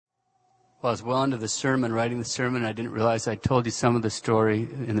Well, I was well into the sermon, writing the sermon. I didn't realize I told you some of the story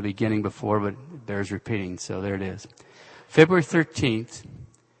in the beginning before, but it bears repeating, so there it is. February 13th,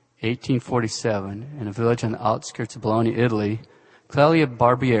 1847, in a village on the outskirts of Bologna, Italy, Clelia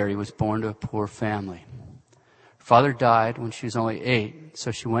Barbieri was born to a poor family. Her father died when she was only 8, so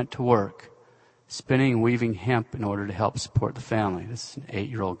she went to work, spinning and weaving hemp in order to help support the family. This is an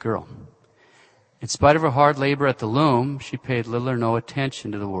 8-year-old girl. In spite of her hard labor at the loom, she paid little or no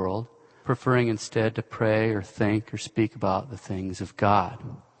attention to the world, preferring instead to pray or think or speak about the things of God.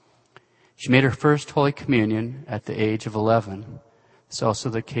 She made her first Holy Communion at the age of 11. It's also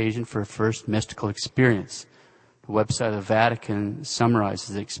the occasion for her first mystical experience. The website of the Vatican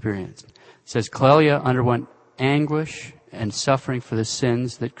summarizes the experience. It says, Clelia underwent anguish and suffering for the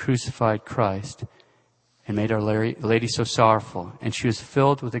sins that crucified Christ and made Our Lady so sorrowful. And she was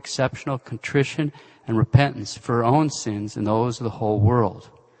filled with exceptional contrition and repentance for her own sins and those of the whole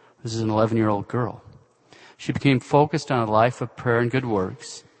world. This is an 11-year-old girl. She became focused on a life of prayer and good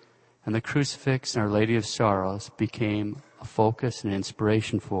works, and the crucifix and Our Lady of Sorrows became a focus and an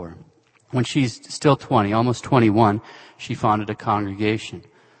inspiration for her. When she's still 20, almost 21, she founded a congregation,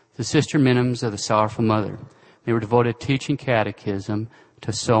 the Sister Minims of the Sorrowful Mother. They were devoted to teaching catechism,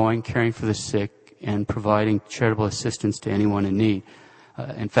 to sewing, caring for the sick, and providing charitable assistance to anyone in need.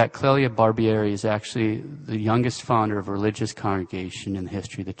 In fact, Clelia Barbieri is actually the youngest founder of a religious congregation in the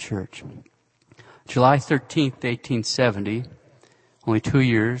history of the church. July 13th, 1870, only 2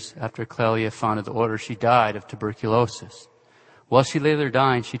 years after Clelia founded the order, she died of tuberculosis. While she lay there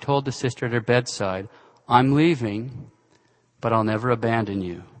dying, she told the sister at her bedside, I'm leaving, but I'll never abandon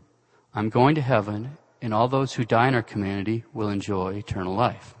you. I'm going to heaven, and all those who die in our community will enjoy eternal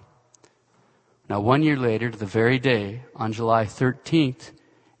life. Now, 1 year later, to the very day, on July 13th,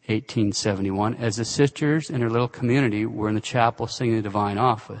 1871, as the sisters in her little community were in the chapel singing the Divine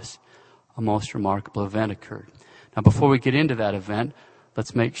Office, a most remarkable event occurred. Now, before we get into that event,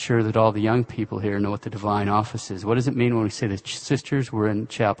 let's make sure that all the young people here know what the Divine Office is. What does it mean when we say the sisters were in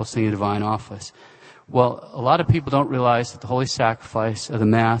chapel singing the Divine Office? Well, a lot of people don't realize that the Holy Sacrifice of the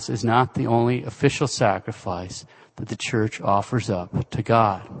Mass is not the only official sacrifice that the Church offers up to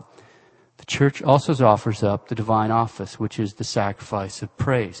God. The Church also offers up the Divine Office, which is the sacrifice of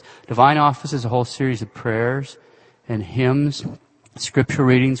praise. Divine Office is a whole series of prayers and hymns, scripture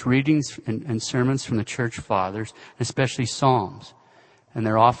readings and sermons from the Church Fathers, especially Psalms. And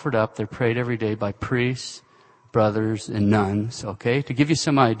they're offered up, they're prayed every day by priests, brothers, and nuns, okay? To give you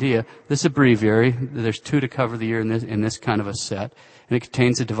some idea, this is a breviary. There's 2 to cover the year in this kind of a set. And it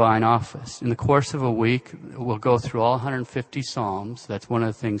contains a Divine Office. In the course of a week, we'll go through all 150 Psalms. That's one of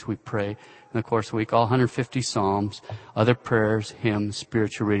the things we pray in the course of a week. All 150 Psalms, other prayers, hymns,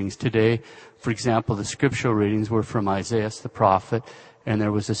 spiritual readings. Today, for example, the scriptural readings were from Isaiah the prophet, and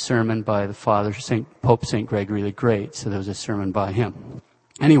there was a sermon by the Father, Pope St. Gregory the Great, so there was a sermon by him.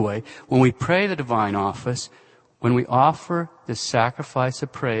 Anyway, when we pray the Divine Office, when we offer the sacrifice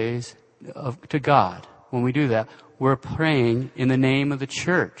of praise to God, when we do that, we're praying in the name of the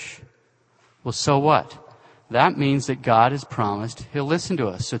Church. Well, so what? That means that God has promised He'll listen to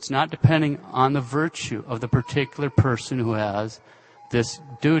us. So it's not depending on the virtue of the particular person who has this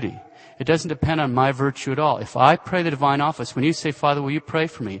duty. It doesn't depend on my virtue at all. If I pray the Divine Office, when you say, Father, will you pray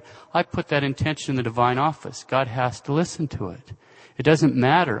for me? I put that intention in the Divine Office. God has to listen to it. It doesn't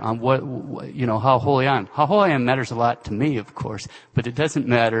matter on how holy I am. How holy I am matters a lot to me, of course, but it doesn't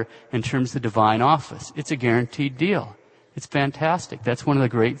matter in terms of the Divine Office. It's a guaranteed deal. It's fantastic. That's one of the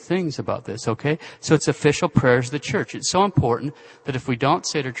great things about this, okay? So it's official prayers of the Church. It's so important that if we don't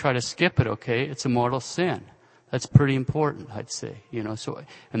say it or try to skip it, okay, it's a mortal sin. That's pretty important, I'd say, so,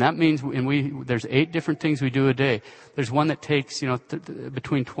 and that means, there's 8 different things we do a day. There's one that takes,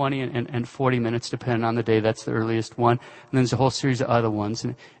 between 20 and 40 minutes, depending on the day. That's the earliest one. And then there's a whole series of other ones.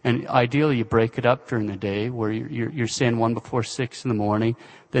 And ideally, you break it up during the day, where you're saying one before 6 in the morning,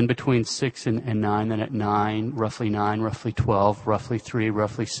 then between 6 and 9, then at 9, roughly 12, roughly 3,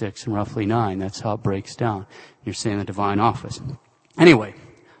 roughly 6, and roughly 9. That's how it breaks down. You're saying the Divine Office. Anyway.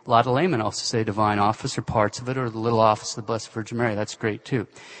 A lot of laymen also say Divine Office or parts of it, or the Little Office of the Blessed Virgin Mary. That's great too.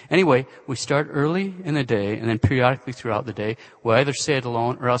 Anyway, we start early in the day, and then periodically throughout the day, we either say it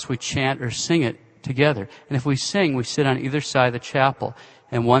alone or else we chant or sing it together. And if we sing, we sit on either side of the chapel.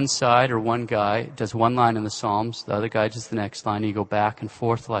 And one side or one guy does one line in the Psalms, the other guy does the next line, and you go back and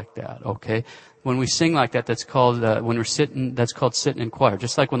forth like that, okay? when we sing like that, that's called, when we're sitting, that's called sitting in choir.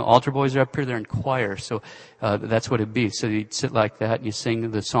 Just like when the altar boys are up here, they're in choir. So, that's what it'd be. So you'd sit like that and you sing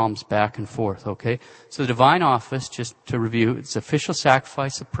the Psalms back and forth, okay? So the divine office, just to review, it's official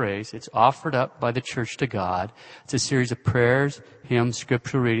sacrifice of praise. It's offered up by the church to God. It's a series of prayers, hymns,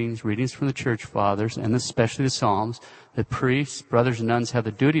 scriptural readings, readings from the church fathers, and especially the Psalms. The priests, brothers, and nuns have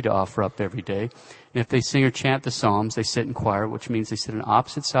the duty to offer up every day. And if they sing or chant the Psalms, they sit in choir, which means they sit on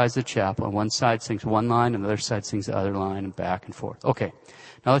opposite sides of the chapel. And one side sings one line, and the other side sings the other line, and back and forth. Okay,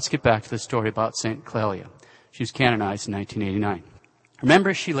 now let's get back to the story about St. Clelia. She was canonized in 1989.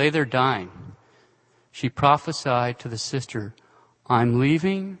 Remember, she lay there dying. She prophesied to the sister, I'm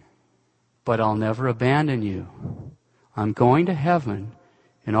leaving, but I'll never abandon you. I'm going to heaven,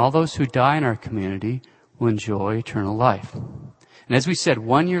 and all those who die in our community will enjoy eternal life. And as we said,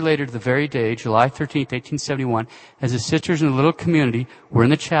 1 year later to the very day, July 13th, 1871, as the sisters in the little community were in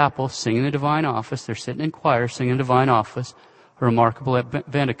the chapel singing the divine office, they're sitting in choir singing the divine office, a remarkable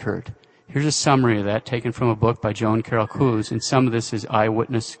event occurred. Here's a summary of that taken from a book by Joan Carroll Coos, and some of this is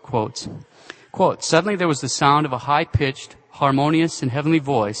eyewitness quotes. Quote, suddenly there was the sound of a high-pitched, harmonious, and heavenly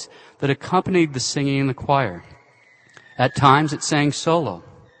voice that accompanied the singing in the choir. At times it sang solo.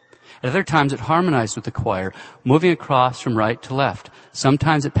 At other times it harmonized with the choir, moving across from right to left.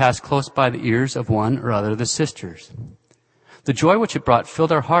 Sometimes it passed close by the ears of one or other of the sisters. The joy which it brought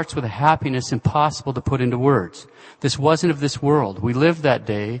filled our hearts with a happiness impossible to put into words. This wasn't of this world. We lived that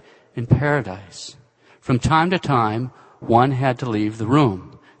day in paradise. From time to time, one had to leave the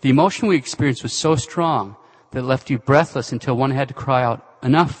room. The emotion we experienced was so strong that it left you breathless until one had to cry out,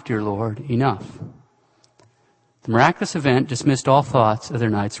 enough, dear Lord, enough. The miraculous event dismissed all thoughts of their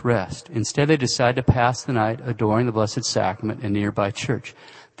night's rest. Instead, they decided to pass the night adoring the Blessed Sacrament in a nearby church.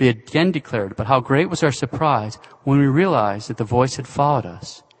 They again declared, but how great was our surprise when we realized that the voice had followed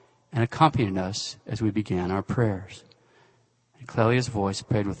us and accompanied us as we began our prayers. And Clelia's voice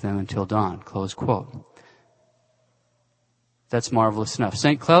prayed with them until dawn. Close quote. That's marvelous enough.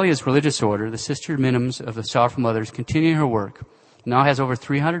 St. Clelia's religious order, the Sister Minims of the Sorrowful Mothers, continue her work. Now has over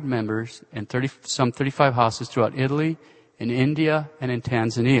 300 members and some 35 houses throughout Italy, in India, and in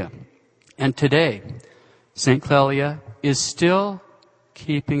Tanzania. And today, St. Clelia is still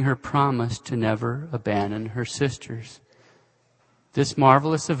keeping her promise to never abandon her sisters. This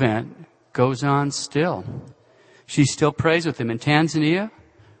marvelous event goes on still. She still prays with them. In Tanzania,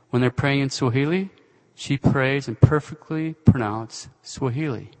 when they're praying in Swahili, she prays in perfectly pronounced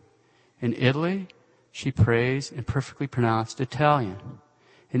Swahili. In Italy, she prays in perfectly pronounced Italian.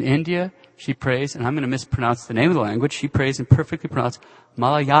 In India, she prays, and I'm going to mispronounce the name of the language, she prays in perfectly pronounced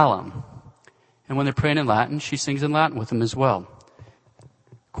Malayalam. And when they're praying in Latin, she sings in Latin with them as well.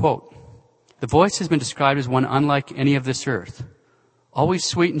 Quote, the voice has been described as one unlike any of this earth. Always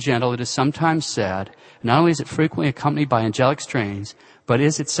sweet and gentle, it is sometimes sad. Not only is it frequently accompanied by angelic strains, but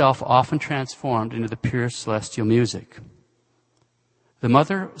is itself often transformed into the purest celestial music. The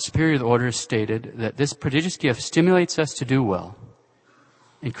Mother Superior of the Order has stated that this prodigious gift stimulates us to do well,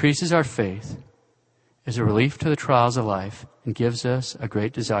 increases our faith, is a relief to the trials of life, and gives us a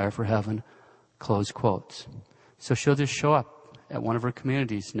great desire for heaven. Close quotes. So she'll just show up at one of her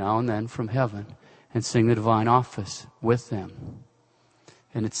communities now and then from heaven and sing the divine office with them.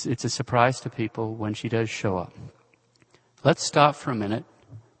 And it's a surprise to people when she does show up. Let's stop for a minute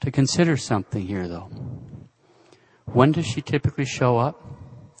to consider something here, though. When does she typically show up?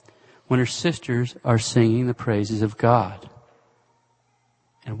 When her sisters are singing the praises of God.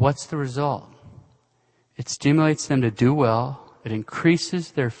 And what's the result? It stimulates them to do well. It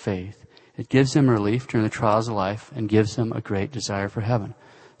increases their faith. It gives them relief during the trials of life and gives them a great desire for heaven.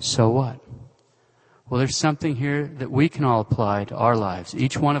 So what? Well, there's something here that we can all apply to our lives.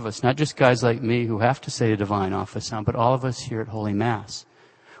 Each one of us, not just guys like me who have to say the divine office now, but all of us here at Holy Mass.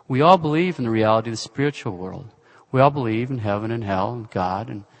 We all believe in the reality of the spiritual world. We all believe in heaven and hell and God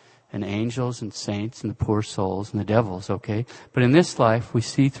and angels and saints and the poor souls and the devils, okay? But in this life, we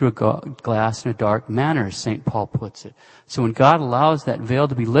see through a glass in a dark manner, as St. Paul puts it. So when God allows that veil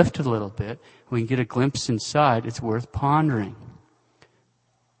to be lifted a little bit, we can get a glimpse inside, it's worth pondering.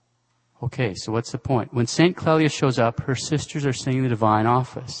 Okay, so what's the point? When St. Clelia shows up, her sisters are singing the divine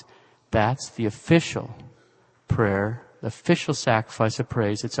office. That's the official prayer, the official sacrifice of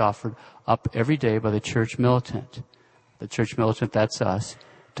praise that's offered up every day by the church militant. The church militant, that's us,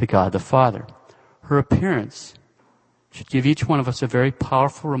 to God the Father. Her appearance should give each one of us a very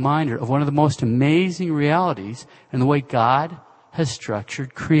powerful reminder of one of the most amazing realities in the way God has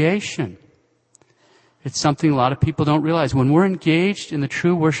structured creation. It's something a lot of people don't realize. When we're engaged in the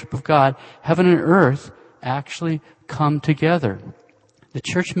true worship of God, heaven and earth actually come together. The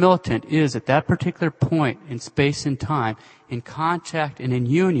church militant is, at that particular point in space and time, in contact and in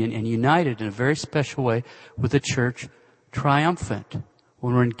union and united in a very special way with the church triumphant.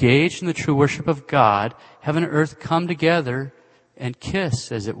 When we're engaged in the true worship of God, heaven and earth come together and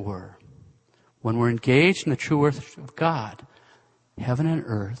kiss, as it were. When we're engaged in the true worship of God, heaven and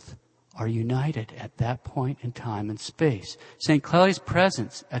earth are united at that point in time and space. St. Clelia's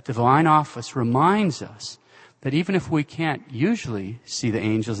presence at the divine office reminds us that even if we can't usually see the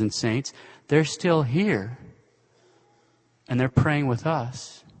angels and saints, they're still here. And they're praying with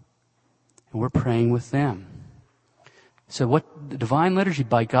us. And we're praying with them. So what the divine liturgy,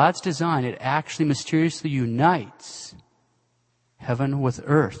 by God's design, it actually mysteriously unites heaven with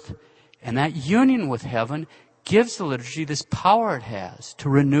earth. And that union with heaven gives the liturgy this power it has to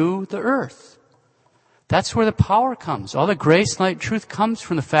renew the earth. That's where the power comes. All the grace, light, truth comes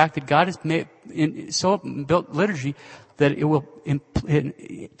from the fact that God has so built liturgy that it will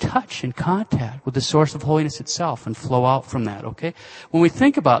touch and contact with the source of holiness itself and flow out from that, okay? When we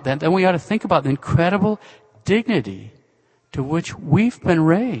think about that, then we ought to think about the incredible dignity to which we've been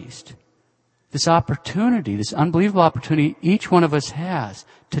raised. This opportunity, this unbelievable opportunity each one of us has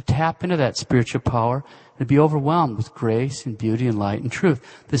to tap into that spiritual power and be overwhelmed with grace and beauty and light and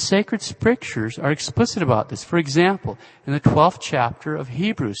truth. The sacred scriptures are explicit about this. For example, in the 12th chapter of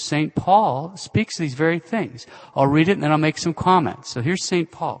Hebrews, St. Paul speaks of these very things. I'll read it and then I'll make some comments. So here's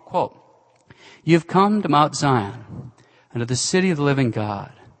St. Paul, quote, "You have come to Mount Zion and to the city of the living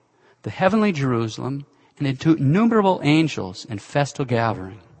God, the heavenly Jerusalem, and into innumerable angels in festal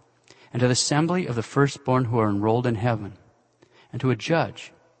gathering, and to the assembly of the firstborn who are enrolled in heaven, and to a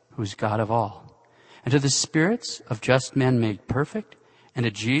judge who is God of all, and to the spirits of just men made perfect, and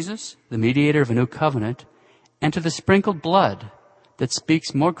to Jesus, the mediator of a new covenant, and to the sprinkled blood that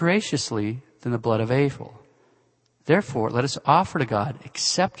speaks more graciously than the blood of Abel. Therefore, let us offer to God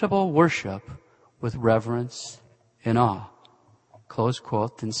acceptable worship with reverence and awe." Close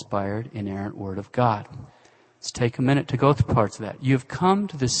quote, the inspired, inerrant word of God. Let's take a minute to go through parts of that. You have come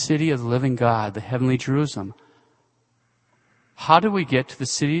to the city of the living God, the heavenly Jerusalem. How do we get to the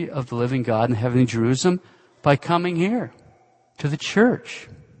city of the living God in the heavenly Jerusalem? By coming here, to the church.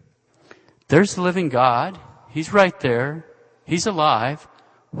 There's the living God. He's right there. He's alive.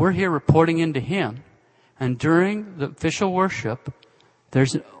 We're here reporting into Him. And during the official worship,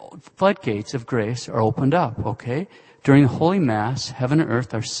 there's floodgates of grace are opened up, okay? During the Holy Mass, heaven and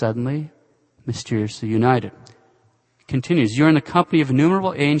earth are suddenly, mysteriously united. It continues, "You're in the company of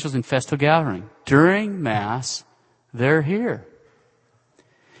innumerable angels in festal gathering." During Mass, they're here.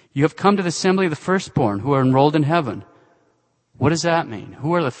 "You have come to the assembly of the firstborn who are enrolled in heaven." What does that mean?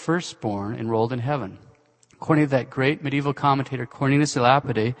 Who are the firstborn enrolled in heaven? According to that great medieval commentator Cornelius a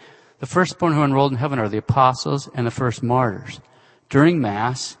Lapide, the firstborn who are enrolled in heaven are the apostles and the first martyrs. During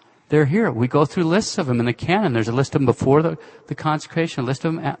Mass, they're here. We go through lists of them in the canon. There's a list of them before the consecration, a list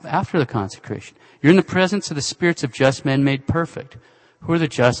of them after the consecration. You're in the presence of the spirits of just men made perfect. Who are the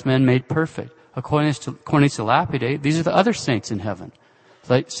just men made perfect? According to Cornelius a Lapide, these are the other saints in heaven,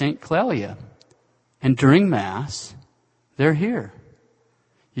 like St. Clelia. And during Mass, they're here.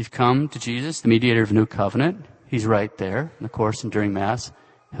 You've come to Jesus, the mediator of a new covenant. He's right there. And of course, and during Mass,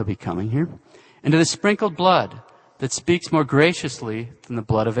 He'll be coming here. And to the sprinkled blood that speaks more graciously than the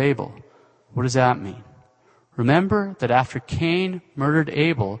blood of Abel. What does that mean? Remember that after Cain murdered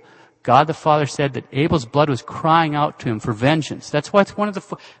Abel, God the Father said that Abel's blood was crying out to Him for vengeance. That's why it's one of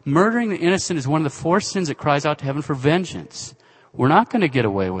the, murdering the innocent is one of the 4 sins that cries out to heaven for vengeance. We're not going to get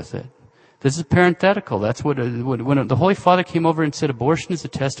away with it. This is parenthetical. That's when the Holy Father came over and said abortion is a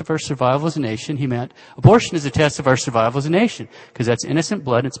test of our survival as a nation, he meant abortion is a test of our survival as a nation. Because that's innocent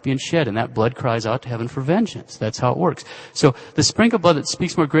blood, it's being shed, and that blood cries out to heaven for vengeance. That's how it works. So the sprinkled blood that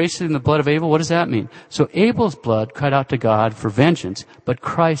speaks more graciously than the blood of Abel, what does that mean? So Abel's blood cried out to God for vengeance, but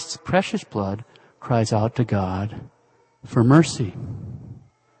Christ's precious blood cries out to God for mercy.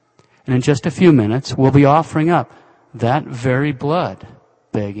 And in just a few minutes, we'll be offering up that very blood,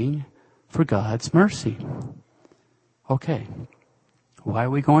 begging for God's mercy. Okay. Why are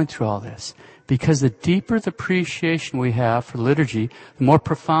we going through all this? Because the deeper the appreciation we have for liturgy, the more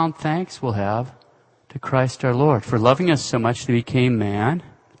profound thanks we'll have to Christ our Lord for loving us so much that He became man,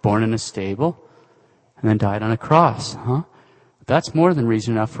 born in a stable, and then died on a cross. That's more than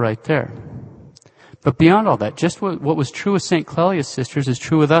reason enough right there. But beyond all that, just what was true with St. Clelia's sisters is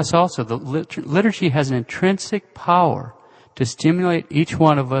true with us also. The liturgy has an intrinsic power to stimulate each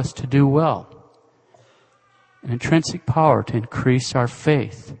one of us to do well. An intrinsic power to increase our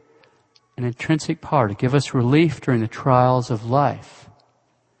faith. An intrinsic power to give us relief during the trials of life.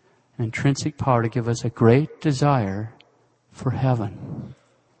 An intrinsic power to give us a great desire for heaven.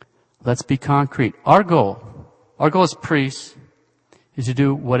 Let's be concrete. Our goal as priests is to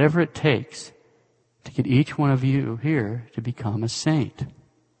do whatever it takes to get each one of you here to become a saint.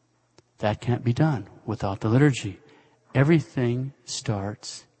 That can't be done without the liturgy. Everything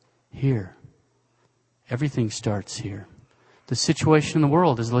starts here. Everything starts here. The situation in the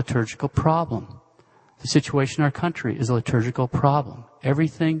world is a liturgical problem. The situation in our country is a liturgical problem.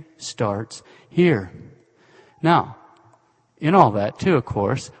 Everything starts here. Now, in all that, too, of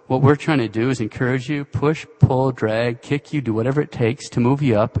course, what we're trying to do is encourage you, push, pull, drag, kick you, do whatever it takes to move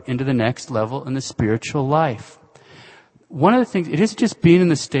you up into the next level in the spiritual life. One of the things, it isn't just being in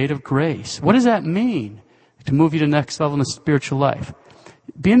the state of grace. What does that mean to move you to the next level in the spiritual life?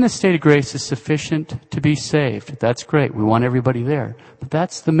 Being in the state of grace is sufficient to be saved. That's great. We want everybody there. But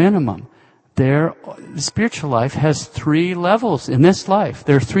that's the minimum. The spiritual life has 3 levels in this life.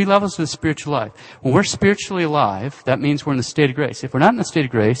 There are 3 levels of the spiritual life. When we're spiritually alive, that means we're in the state of grace. If we're not in the state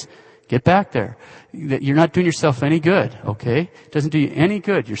of grace, get back there. You're not doing yourself any good, okay? It doesn't do you any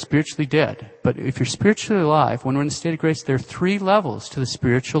good. You're spiritually dead. But if you're spiritually alive, when we're in the state of grace, there are 3 levels to the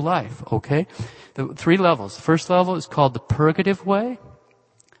spiritual life, okay? The 3 levels. The first level is called the purgative way.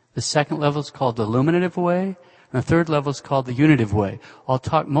 The second level is called the illuminative way. And the third level is called the unitive way. I'll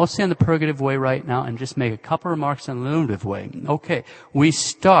talk mostly on the purgative way right now and just make a couple remarks on the illuminative way. Okay, we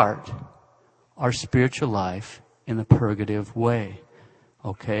start our spiritual life in the purgative way.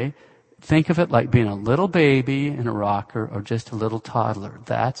 Okay? Think of it like being a little baby in a rocker or just a little toddler.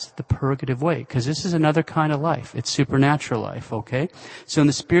 That's the purgative way. Because this is another kind of life. It's supernatural life, okay? So in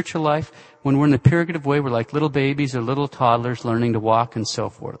the spiritual life, when we're in the purgative way, we're like little babies or little toddlers learning to walk and so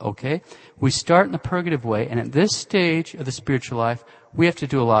forth, okay? We start in the purgative way, and at this stage of the spiritual life, we have to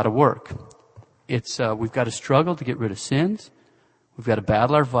do a lot of work. We've got to struggle to get rid of sins. We've got to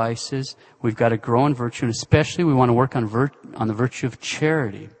battle our vices. We've got to grow in virtue, and especially we want to work on the virtue of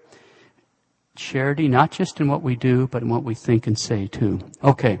charity. Charity, not just in what we do, but in what we think and say too.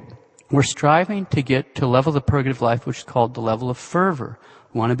 Okay, we're striving to get to a level of the purgative life which is called the level of fervor.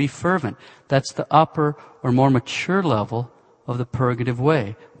 We want to be fervent. That's the upper or more mature level of the purgative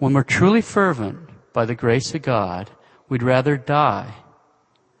way. When we're truly fervent, by the grace of God, we'd rather die.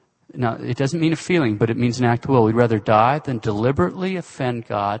 Now, it doesn't mean a feeling, but it means an act of will. We'd rather die than deliberately offend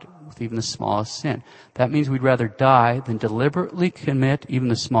God with even the smallest sin. That means we'd rather die than deliberately commit even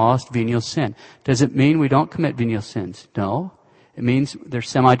the smallest venial sin. Does it mean we don't commit venial sins? No. It means they're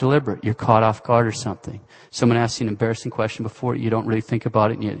semi-deliberate. You're caught off guard or something. Someone asks you an embarrassing question before you don't really think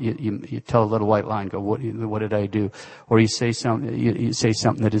about it, and you tell a little white lie and go, what did I do? Or you say something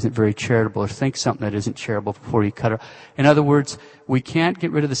that isn't very charitable, or think something that isn't charitable before you cut it. In other words, we can't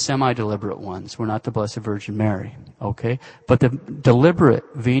get rid of the semi-deliberate ones. We're not the Blessed Virgin Mary, okay? But the deliberate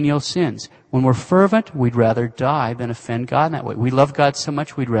venial sins, when we're fervent, we'd rather die than offend God in that way. We love God so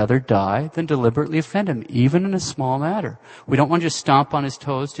much, we'd rather die than deliberately offend Him, even in a small matter. We don't want to just stomp on His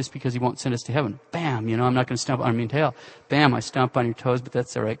toes just because He won't send us to heaven. Bam, I'm not going to stomp on him to hell. Bam, I stomp on your toes, but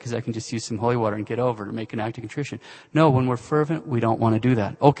that's all right because I can just use some holy water and get over it or make an act of contrition. No, when we're fervent, we don't want to do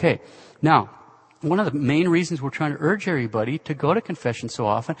that. Okay, now, one of the main reasons we're trying to urge everybody to go to confession so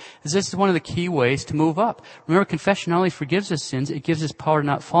often is this is one of the key ways to move up. Remember, confession not only forgives us sins, it gives us power to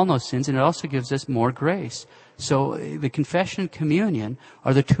not fall in those sins, and it also gives us more grace. So the confession and communion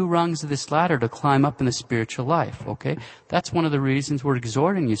are the 2 rungs of this ladder to climb up in the spiritual life, okay? That's one of the reasons we're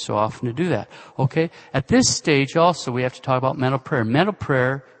exhorting you so often to do that, okay? At this stage also, we have to talk about mental prayer. Mental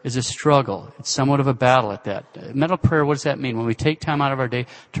prayer is a struggle. It's somewhat of a battle at that. Mental prayer, what does that mean? When we take time out of our day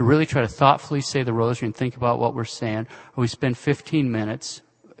to really try to thoughtfully say the rosary and think about what we're saying, or we spend 15 minutes,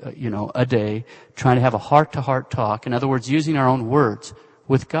 a day trying to have a heart-to-heart talk. In other words, using our own words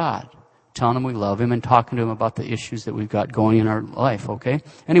with God. Telling Him we love Him and talking to Him about the issues that we've got going in our life, okay?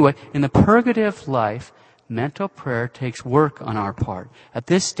 Anyway, in the purgative life, mental prayer takes work on our part. At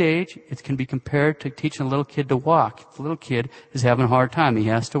this stage, it can be compared to teaching a little kid to walk. If the little kid is having a hard time, he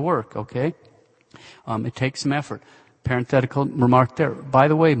has to work, okay? It takes some effort. Parenthetical remark there. By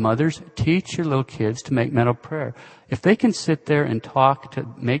the way, mothers, teach your little kids to make mental prayer. If they can sit there and talk to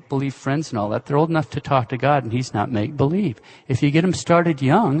make-believe friends and all that, they're old enough to talk to God, and He's not make-believe. If you get them started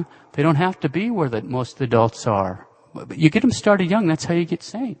young, they don't have to be where most adults are. But you get them started young, that's how you get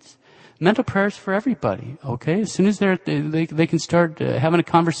saints. Mental prayer is for everybody, okay? As soon as they can start having a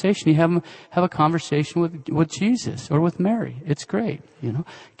conversation, you have a conversation with Jesus or with Mary. It's great,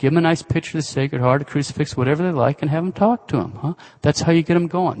 Give them a nice picture of the Sacred Heart, a crucifix, whatever they like, and have them talk to them, huh? That's how you get them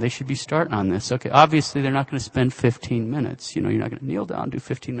going. They should be starting on this, okay? Obviously, they're not going to spend 15 minutes. You're not going to kneel down and do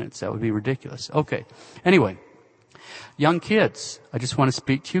 15 minutes. That would be ridiculous. Okay. Anyway, young kids, I just want to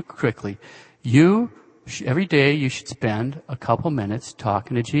speak to you quickly. You Every day you should spend a couple minutes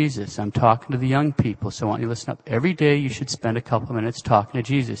talking to Jesus. I'm talking to the young people, so I want you to listen up. Every day you should spend a couple minutes talking to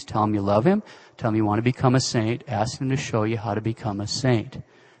Jesus. Tell him you love him. Tell him you want to become a saint. Ask him to show you how to become a saint.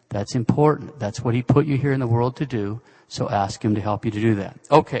 That's important. That's what he put you here in the world to do, so ask him to help you to do that.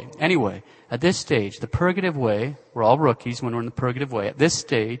 Okay, anyway, at this stage, the purgative way, we're all rookies when we're in the purgative way. At this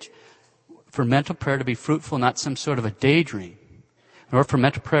stage, for mental prayer to be fruitful, not some sort of a daydream, in order for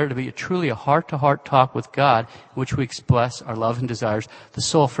mental prayer to be truly a heart-to-heart talk with God, in which we express our love and desires, the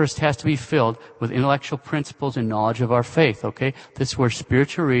soul first has to be filled with intellectual principles and knowledge of our faith, okay? This is where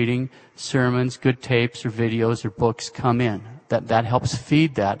spiritual reading, sermons, good tapes, or videos, or books come in. That helps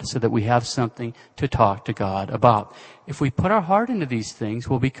feed that so that we have something to talk to God about. If we put our heart into these things,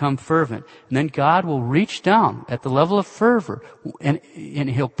 we'll become fervent. And then God will reach down at the level of fervor, and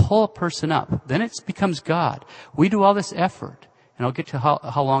he'll pull a person up. Then it becomes God. We do all this effort. And I'll get to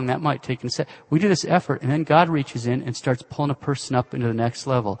how long that might take in a sec. We do this effort, and then God reaches in and starts pulling a person up into the next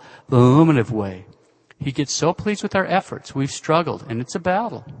level. The illuminative way. He gets so pleased with our efforts. We've struggled, and it's a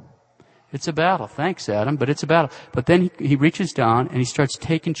battle. It's a battle. Thanks, Adam, but it's a battle. But then he reaches down, and he starts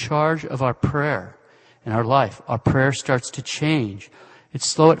taking charge of our prayer in our life. Our prayer starts to change. It's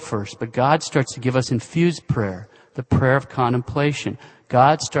slow at first, but God starts to give us infused prayer, the prayer of contemplation.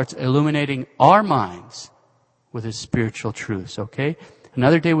 God starts illuminating our minds with his spiritual truths, okay?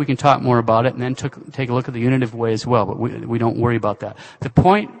 Another day we can talk more about it and then take a look at the unitive way as well, but we don't worry about that. The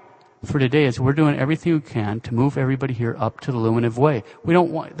point for today is we're doing everything we can to move everybody here up to the illuminative way. We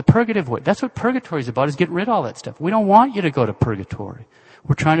don't want the purgative way. That's what purgatory is about, is getting rid of all that stuff. We don't want you to go to purgatory.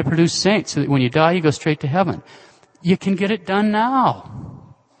 We're trying to produce saints so that when you die, you go straight to heaven. You can get it done now.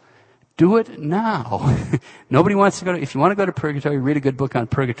 Do it now. Nobody wants to go to, if you want to go to purgatory, read a good book on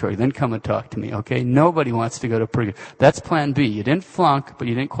purgatory, then come and talk to me, okay? Nobody wants to go to purgatory. That's plan B. You didn't flunk, but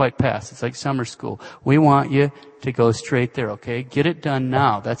you didn't quite pass. It's like summer school. We want you to go straight there, okay? Get it done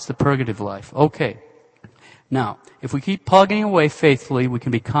now. That's the purgative life. Okay. Now, if we keep plugging away faithfully, we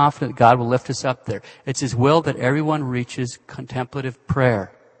can be confident that God will lift us up there. It's his will that everyone reaches contemplative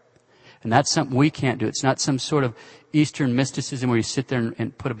prayer. And that's something we can't do. It's not some sort of Eastern mysticism where you sit there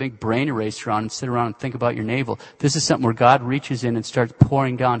and put a big brain eraser on and sit around and think about your navel. This is something where God reaches in and starts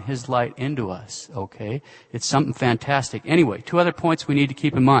pouring down his light into us, okay? It's something fantastic. Anyway, 2 other points we need to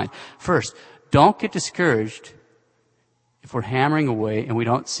keep in mind. First, don't get discouraged if we're hammering away and we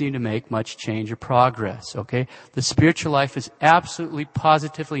don't seem to make much change or progress, okay? The spiritual life is absolutely,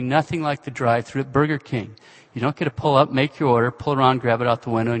 positively nothing like the drive-thru at Burger King. You don't get to pull up, make your order, pull around, grab it out the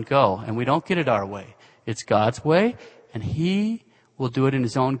window, and go. And we don't get it our way. It's God's way, and he will do it in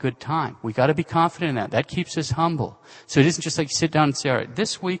his own good time. We got to be confident in that. That keeps us humble. So it isn't just like you sit down and say, all right,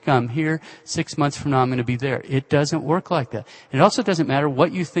 this week I'm here, 6 months from now I'm going to be there. It doesn't work like that. And it also doesn't matter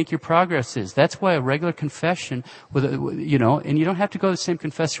what you think your progress is. That's why a regular confession, and you don't have to go to the same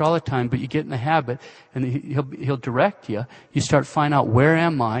confessor all the time, but you get in the habit, and he'll direct you. You start finding out, where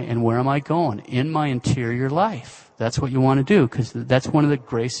am I and where am I going in my interior life? That's what you want to do, because that's one of the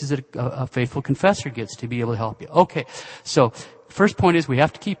graces that a faithful confessor gets, to be able to help you. Okay, so first point is we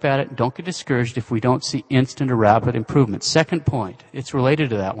have to keep at it. Don't get discouraged if we don't see instant or rapid improvement. Second point, it's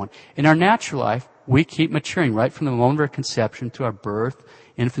related to that one. In our natural life, we keep maturing right from the moment of our conception to our birth,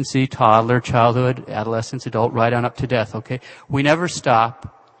 infancy, toddler, childhood, adolescence, adult, right on up to death, okay? We never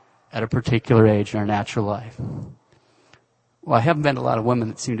stop at a particular age in our natural life. Well, I haven't met a lot of women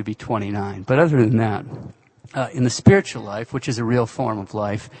that seem to be 29, but other than that, in the spiritual life, which is a real form of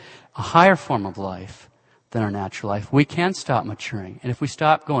life, a higher form of life than our natural life, we can stop maturing. And if we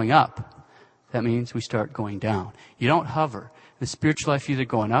stop going up, that means we start going down. You don't hover. In the spiritual life, you're either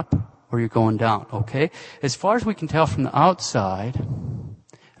going up or you're going down, okay? As far as we can tell from the outside, and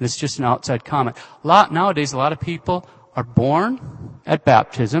this is just an outside comment, nowadays a lot of people are born at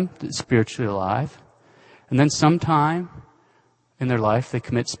baptism, spiritually alive, and then sometime in their life they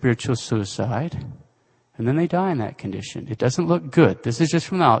commit spiritual suicide, and then they die in that condition. It doesn't look good. This is just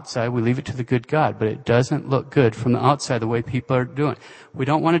from the outside. We leave it to the good God, but it doesn't look good from the outside the way people are doing. We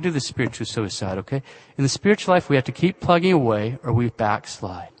don't want to do the spiritual suicide, okay? In the spiritual life, we have to keep plugging away or we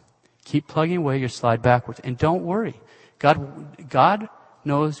backslide. Keep plugging away, you slide backwards. And don't worry. God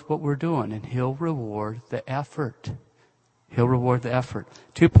knows what we're doing, and he'll reward the effort. He'll reward the effort.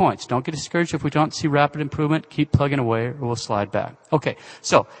 2 points. Don't get discouraged if we don't see rapid improvement. Keep plugging away or we'll slide back. Okay,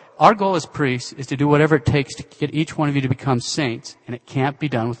 so our goal as priests is to do whatever it takes to get each one of you to become saints, and it can't be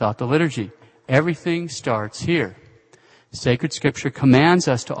done without the liturgy. Everything starts here. Sacred Scripture commands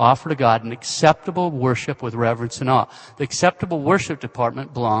us to offer to God an acceptable worship with reverence and awe. The acceptable worship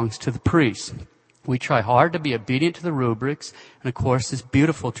department belongs to the priests. We try hard to be obedient to the rubrics, and of course this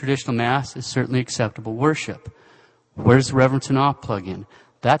beautiful traditional Mass is certainly acceptable worship. Where's the reverence and awe plug in?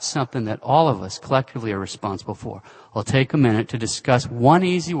 That's something that all of us collectively are responsible for. I'll take a minute to discuss one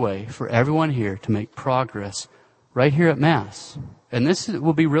easy way for everyone here to make progress right here at Mass. And this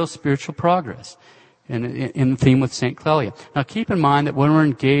will be real spiritual progress in theme with St. Clelia. Now keep in mind that when we're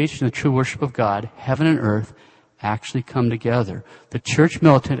engaged in the true worship of God, heaven and earth actually come together. The church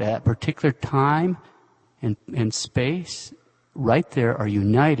militant at a particular time and space right there are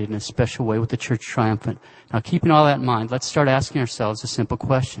united in a special way with the church triumphant. Now keeping all that in mind, let's start asking ourselves a simple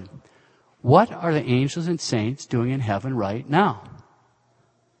question. What are the angels and saints doing in heaven right now?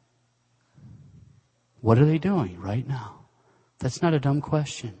 What are they doing right now? That's not a dumb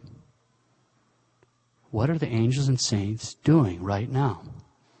question. What are the angels and saints doing right now?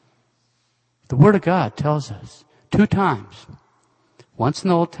 The Word of God tells us 2 times. Once in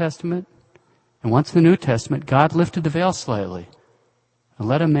the Old Testament and once in the New Testament, God lifted the veil slightly and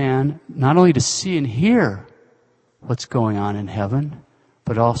led a man not only to see and hear what's going on in heaven,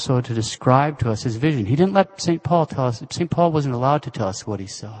 but also to describe to us his vision. He didn't let St. Paul tell us. St. Paul wasn't allowed to tell us what he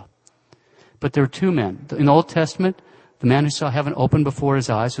saw. But there were 2 men. In the Old Testament, the man who saw heaven open before his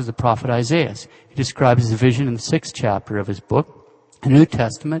eyes was the prophet Isaiah. He describes his vision in the 6th chapter of his book. In the New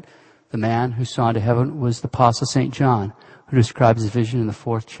Testament, the man who saw into heaven was the apostle St. John, who describes his vision in the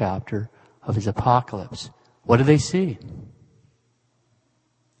 4th chapter of his apocalypse. What do they see?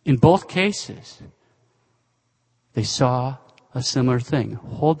 In both cases, they saw a similar thing.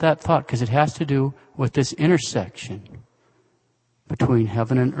 Hold that thought, because it has to do with this intersection between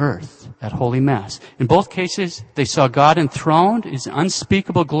heaven and earth at Holy Mass. In both cases, they saw God enthroned in His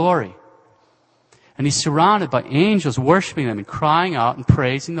unspeakable glory. And He's surrounded by angels worshiping Him and crying out and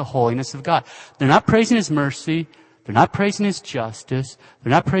praising the holiness of God. They're not praising His mercy. They're not praising His justice.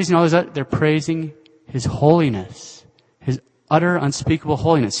 They're not praising all His. They're praising His holiness, His utter unspeakable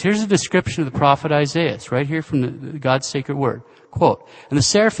holiness. Here's a description of the prophet Isaiah. It's right here from God's sacred word. Quote, "And the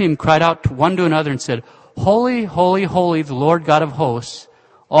seraphim cried out one to another and said, 'Holy, holy, holy, the Lord God of hosts.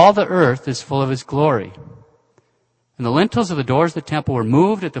 All the earth is full of His glory.' And the lintels of the doors of the temple were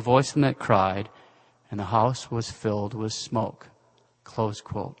moved at the voice of them that cried, and the house was filled with smoke." Close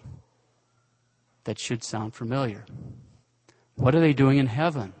quote. That should sound familiar. What are they doing in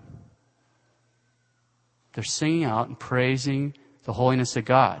heaven? They're singing out and praising the holiness of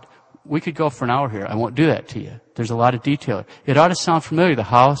God. We could go for an hour here. I won't do that to you. There's a lot of detail. It ought to sound familiar. The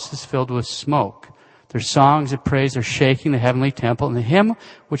house is filled with smoke. Their songs of praise are shaking the heavenly temple. And the hymn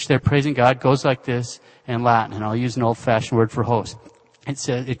which they're praising God goes like this in Latin. And I'll use an old-fashioned word for host.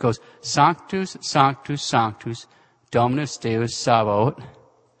 It goes, Sanctus, Sanctus, Sanctus, Dominus Deus Sabaoth,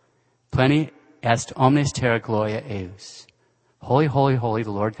 pleni est omnes terra gloria eius. Holy, holy, holy,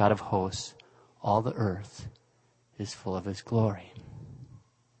 the Lord God of hosts. All the earth is full of His glory.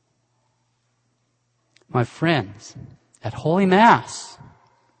 My friends, at Holy Mass,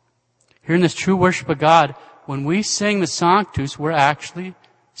 here in this true worship of God, when we sing the Sanctus, we're actually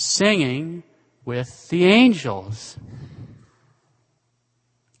singing with the angels.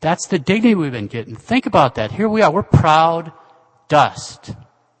 That's the dignity we've been getting. Think about that. Here we are. We're proud dust.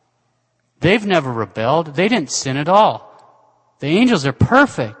 They've never rebelled. They didn't sin at all. The angels are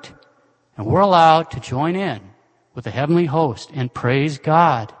perfect. And we're allowed to join in with the heavenly host and praise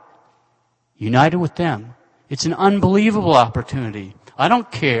God. United with them. It's an unbelievable opportunity. I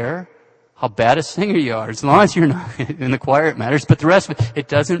don't care how bad a singer you are. As long as you're not in the choir, it matters. But the rest of it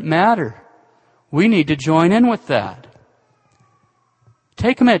doesn't matter. We need to join in with that.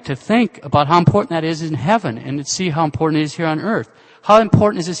 Take a minute to think about how important that is in heaven and to see how important it is here on earth. How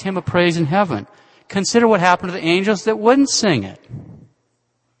important is this hymn of praise in heaven? Consider what happened to the angels that wouldn't sing it.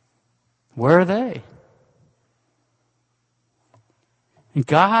 Where are they? And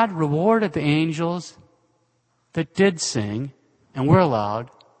God rewarded the angels that did sing, and we're allowed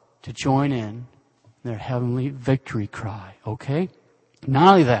to join in their heavenly victory cry. Okay? Not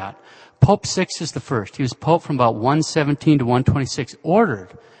only that, Pope Sixtus I, he was Pope from about 117 to 126,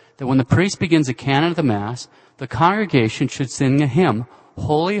 ordered that when the priest begins the canon of the Mass, the congregation should sing a hymn,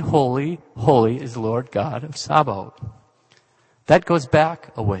 Holy, holy, holy is the Lord God of Sabaoth. That goes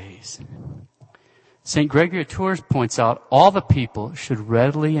back a ways. St. Gregory of Tours points out all the people should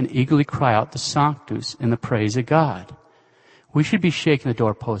readily and eagerly cry out the Sanctus in the praise of God. We should be shaking the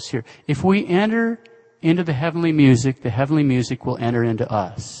doorposts here. If we enter into the heavenly music will enter into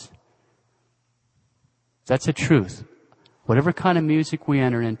us. That's a truth. Whatever kind of music we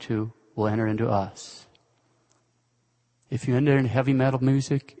enter into will enter into us. If you enter into heavy metal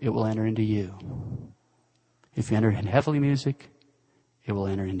music, it will enter into you. If you enter in heavenly music, it will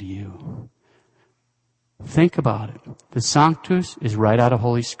enter into you. Think about it. The Sanctus is right out of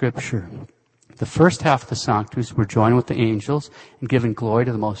Holy Scripture. The first half of the Sanctus, we're joining with the angels and giving glory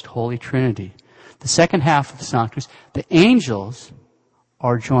to the most holy Trinity. The second half of the Sanctus, the angels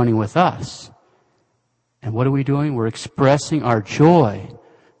are joining with us. And what are we doing? We're expressing our joy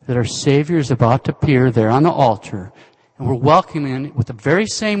that our Savior is about to appear there on the altar. And we're welcoming him with the very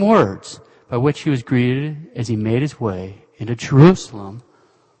same words by which he was greeted as he made his way into Jerusalem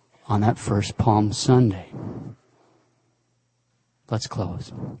on that first Palm Sunday. Let's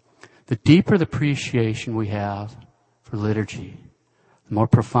close. The deeper the appreciation we have for liturgy, the more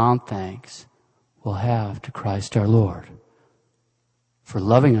profound thanks we'll have to Christ our Lord for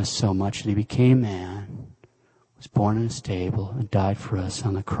loving us so much that he became man, was born in a stable, and died for us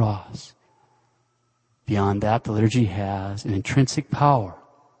on the cross. Beyond that, the liturgy has an intrinsic power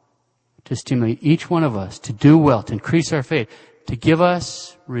to stimulate each one of us to do well, to increase our faith, to give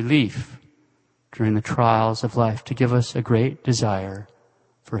us relief during the trials of life, to give us a great desire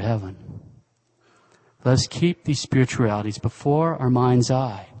for heaven. Let us keep these spiritualities before our mind's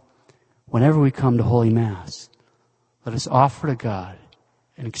eye whenever we come to Holy Mass. Let us offer to God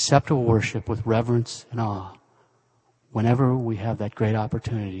an acceptable worship with reverence and awe whenever we have that great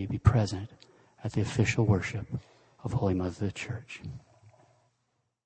opportunity to be present at the official worship of Holy Mother of the Church.